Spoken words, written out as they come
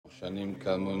Shanim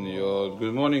Kalmuniot.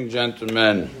 Good morning,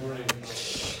 gentlemen.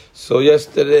 So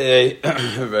yesterday,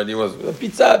 everybody was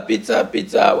pizza.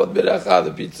 What beracha?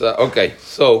 The pizza. Okay,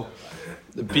 so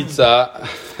the pizza.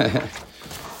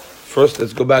 First,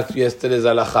 let's go back to yesterday's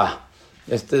halacha.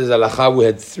 Yesterday's halacha, we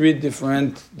had three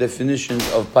different definitions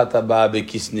of pataba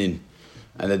bekisnin,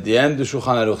 and at the end, the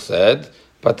Shulchan Aruch said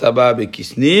pataba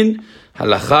bekisnin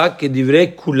halacha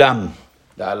kedivrei kulam.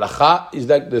 The halacha is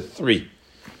like the three.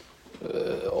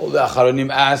 All the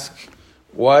Acharonim ask,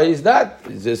 why is that?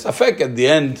 It's a safek at the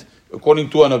end, according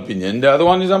to one opinion. The other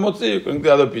one is Amotzi, according to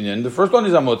the other opinion. The first one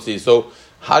is Amotzi. So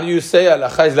how do you say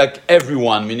halacha is like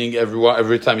everyone, meaning everyone,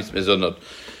 every time it's mezonot?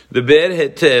 The Be'er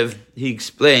Hetev, he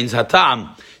explains,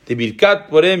 Hatam, the birkat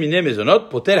boreh minei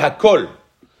mezonot, poter hakol.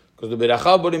 Because the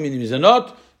beracha boreh minei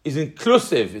mezonot is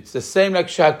inclusive. It's the same like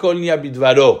shehakol niya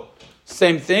bidvaro.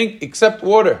 Same thing, except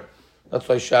water. That's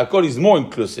why shehakol is more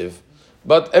inclusive.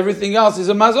 But everything else is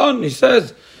a mazon. He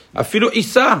says, afilu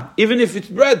isa, even if it's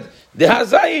bread, deha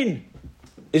zayin.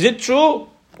 Is it true?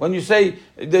 When you say,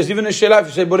 there's even a shelah, if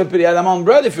you say boreh peri adama on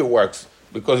bread, if it works,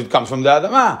 because it comes from the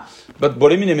adama. But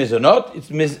boreh minei mezonot, it's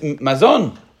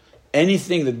mazon.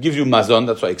 Anything that gives you mazon,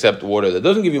 that's why except water, that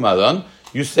doesn't give you mazon,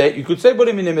 you could say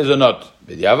boreh minei mezonot.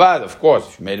 B'diavad, of course,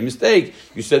 if you made a mistake,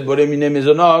 you said boreh minei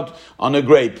mezonot on a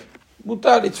grape.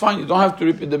 Mutar, it's fine, you don't have to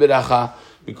repeat the beracha,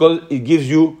 because it gives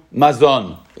you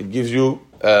mazon, it gives you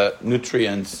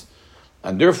nutrients,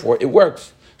 and therefore it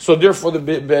works. So therefore the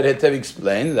Be'er Hetev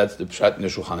explains, that's the pshat in the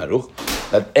Shulchan Aruch,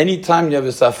 that anytime you have a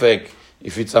safek,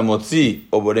 if it's amotzi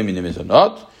or boreh minei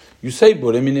mezonot, you say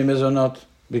boreh minei mezonot,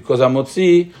 because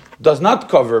amotzi does not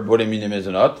cover boreh minei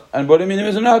mezonot, and boreh minei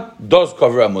mezonot does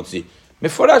cover amotzi.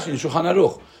 Meforash in Shulchan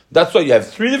Aruch. That's why you have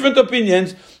three different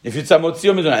opinions, if it's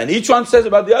amotzi or mezonot, and each one says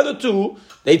about the other two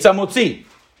that it's amotzi.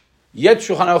 Yet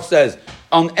Shulchan Aruch says,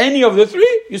 on any of the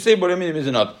three, you say boreh minei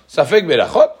mezonot. Safek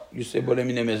berachot, you say boreh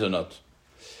minei mezonot.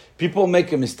 People make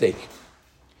a mistake.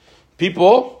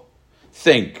 People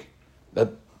think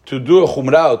that to do a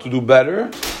chumrah or to do better,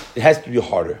 it has to be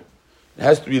harder. It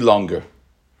has to be longer.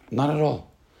 Not at all.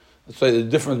 That's why the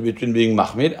difference between being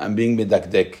mahmir and being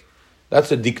medakdek.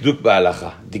 That's a dikduk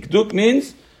ba'alacha. Dikduk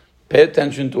means pay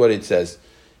attention to what it says.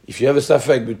 If you have a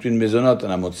safek between mezonot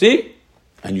and amotzi,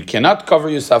 and you cannot cover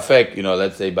your safek,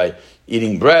 let's say by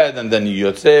eating bread and then you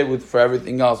yotze for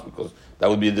everything else, because that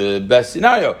would be the best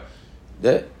scenario.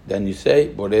 Then you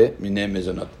say boreh minei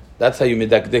mezonot. That's how you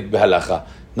medakdek b'halacha,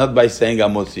 not by saying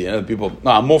amotzi. People,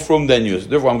 no, I'm more from than you, so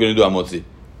therefore I'm going to do amotzi.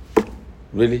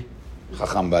 Really?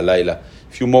 Chacham b'alayla.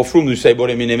 If you're more from, you say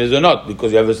boreh minei mezonot,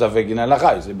 because you have a safek in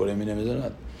halacha, you say boreh minei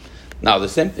mezonot. Now the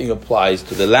same thing applies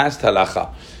to the last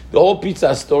halacha. The whole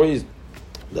pizza story is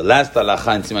the last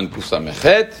halacha in Siman Kuf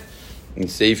Samechet, in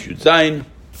Seif Yud Zayin,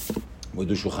 where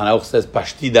the Shulchan Aruch says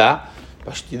pashtida.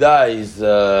 Pashtida is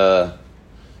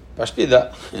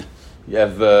pashtida. You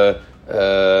have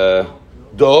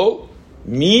dough,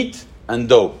 meat, and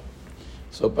dough.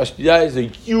 So pashtida is a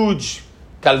huge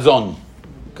calzone.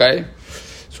 Okay,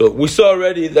 so we saw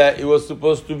already that it was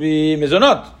supposed to be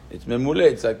mezonot. It's memule.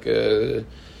 It's like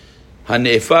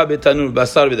hanefa betanur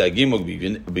basar bedagim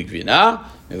ubigvina.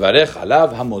 Mevarech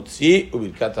alav hamotzi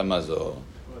ubirkat hamazon.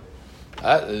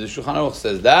 The Shulchan Aruch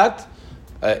says that.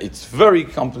 It's very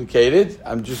complicated.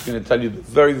 I'm just going to tell you the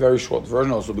very, very short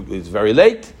version, also because it's very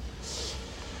late.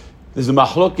 There's a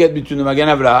machloket between the Magen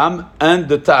Avraham and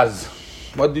the Taz.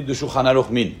 What did the Shulchan Aruch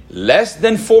mean? Less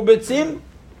than 4 betzim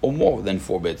or more than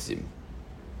 4 betzim?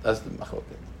 That's the machloket.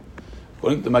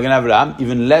 According to Magen Avraham,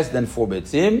 even less than 4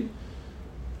 betzim,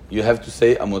 you have to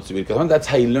say amotzi birkat hamazon. That's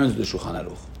how he learns the Shulchan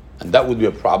Aruch. And that would be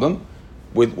a problem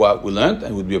with what we learned,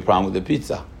 and would be a problem with the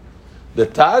pizza. The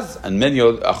Taz and many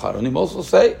other Acharonim also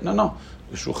say, no.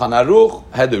 The Shulchan Aruch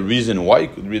had a reason why he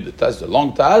could read the Taz, the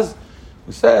long Taz,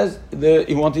 who says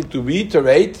he wanted to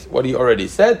reiterate what he already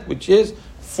said, which is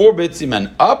 4 betzim and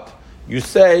up, you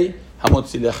say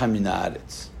hamotzi lecha min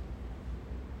haaretz.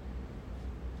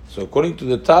 So according to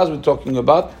the Taz, we're talking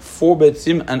about 4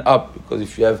 betzim and up, because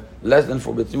if you have less than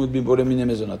 4 betzim, it would be boreh minei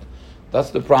mezonot.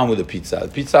 That's the problem with the pizza. The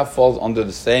pizza falls under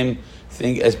the same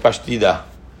thing as pashtida.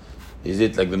 Is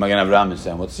it like the Magen Avraham and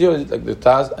say amotzi, or is it like the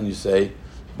Taz and you say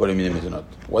boreh minei mezonot?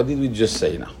 What did we just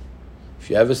say now? If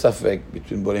you have a safek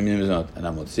between boreh minei mezonot and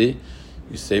amotzi,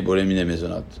 you say boreh minei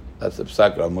mezonot. That's the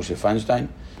psak of Moshe Feinstein.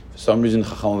 For some reason,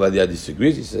 Chacham Ovadia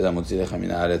disagrees. He says amotzi lecha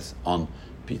min haaretz on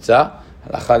pizza.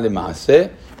 Halacha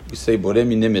lemaaseh, you say boreh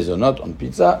minei mezonot on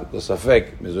pizza, because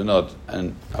safek mezonot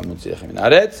and amotzi lecha min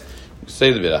haaretz. You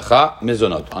say the beracha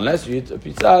mezonot. Unless you eat a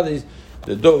pizza,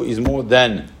 the dough is more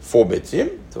than 4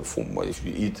 betzim. So if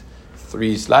you eat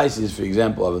 3 slices, for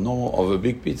example, of a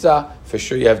big pizza, for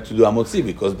sure you have to do hamotzi,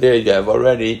 because there you have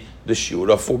already the shiur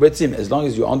of 4 betzim. As long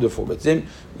as you're under 4 betzim,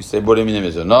 we say borei minei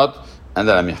mezonot and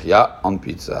the amichya on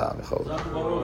pizza.